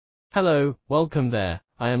Hello, welcome there.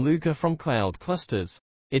 I am Luca from Cloud Clusters.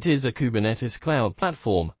 It is a Kubernetes cloud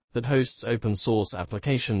platform that hosts open source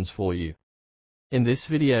applications for you. In this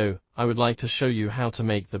video, I would like to show you how to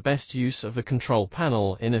make the best use of a control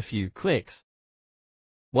panel in a few clicks.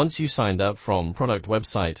 Once you signed up from product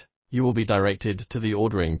website, you will be directed to the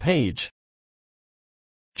ordering page.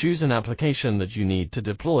 Choose an application that you need to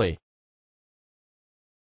deploy.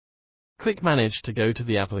 Click Manage to go to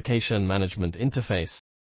the application management interface.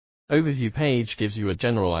 Overview page gives you a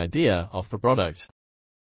general idea of the product.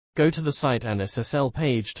 Go to the site and SSL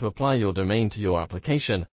page to apply your domain to your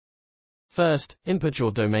application. First, input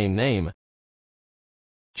your domain name.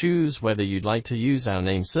 Choose whether you'd like to use our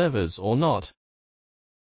name servers or not.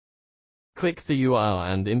 Click the URL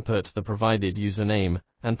and input the provided username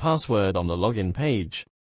and password on the login page.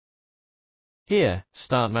 Here,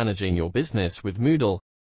 start managing your business with Moodle.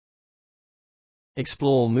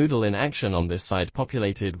 Explore Moodle in action on this site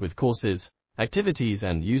populated with courses, activities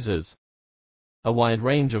and users. A wide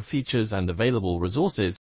range of features and available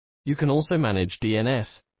resources. You can also manage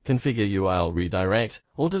DNS, configure URL redirect,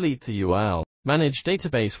 or delete the URL. Manage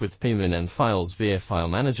database with daemon and files via File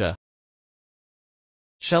Manager.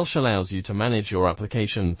 Shell allows you to manage your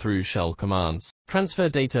application through shell commands. Transfer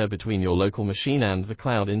data between your local machine and the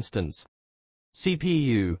cloud instance.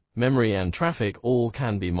 CPU, memory and traffic all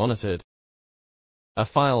can be monitored. A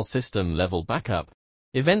file system level backup.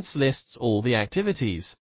 Events lists all the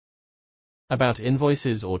activities. About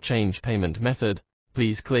invoices or change payment method,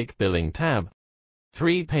 please click Billing tab.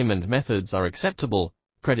 3 payment methods are acceptable: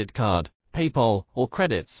 credit card, PayPal, or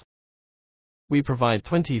credits. We provide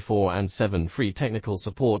 24/7 free technical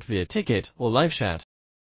support via ticket or live chat.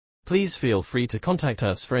 Please feel free to contact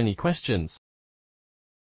us for any questions.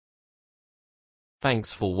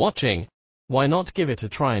 Thanks for watching. Why not give it a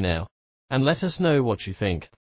try now? And let us know what you think.